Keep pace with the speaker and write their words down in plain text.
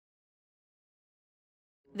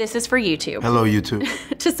This is for YouTube. Hello, YouTube.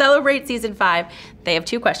 To celebrate season 5, they have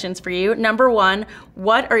 2 questions for you. Number 1,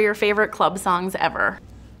 what are your favorite club songs ever?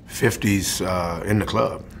 50s in the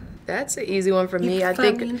club. That's an easy one for me. I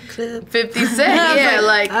Find think me in the club. 50 Cent, yeah,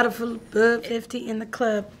 like. Out of a 50 in the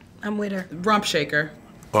club. I'm with her. Rump shaker.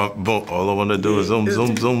 Boom. All I wanna do is zoom,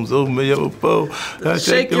 zoom, zoom, zoom, yo, bo.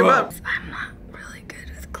 Shake your rump. I'm not really good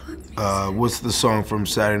with club music. What's the song from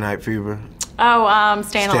Saturday Night Fever? Oh,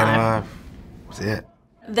 Staying Alive. Staying Alive. What's it?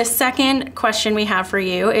 The second question we have for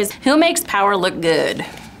you is, who makes Power look good?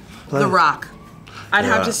 The Rock. I'd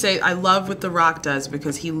have to say I love what The Rock does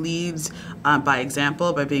because he leads by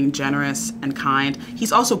example, by being generous and kind.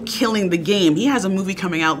 He's also killing the game. He has a movie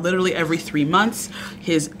coming out literally every 3 months.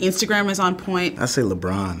 His Instagram is on point. I say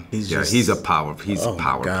LeBron. He's a power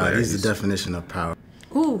player. He's the definition of power.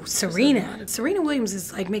 Ooh, Serena. Serena Williams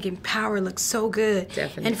is like making Power look so good.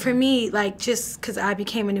 Definitely. And for me, like just because I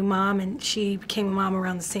became a new mom and she became a mom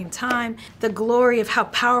around the same time, the glory of how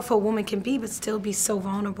powerful a woman can be but still be so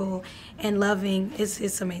vulnerable and loving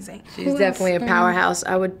is amazing. She's definitely a powerhouse.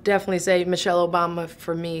 I would definitely say Michelle Obama,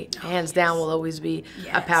 for me, hands down, will always be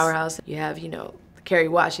a powerhouse. You have, the Kerry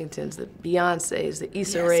Washingtons, the Beyoncés, the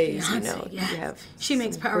Issa Raes, Beyonce, you have. She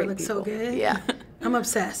makes Power look so people. good. Yeah. I'm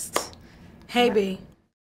obsessed. Hey, B.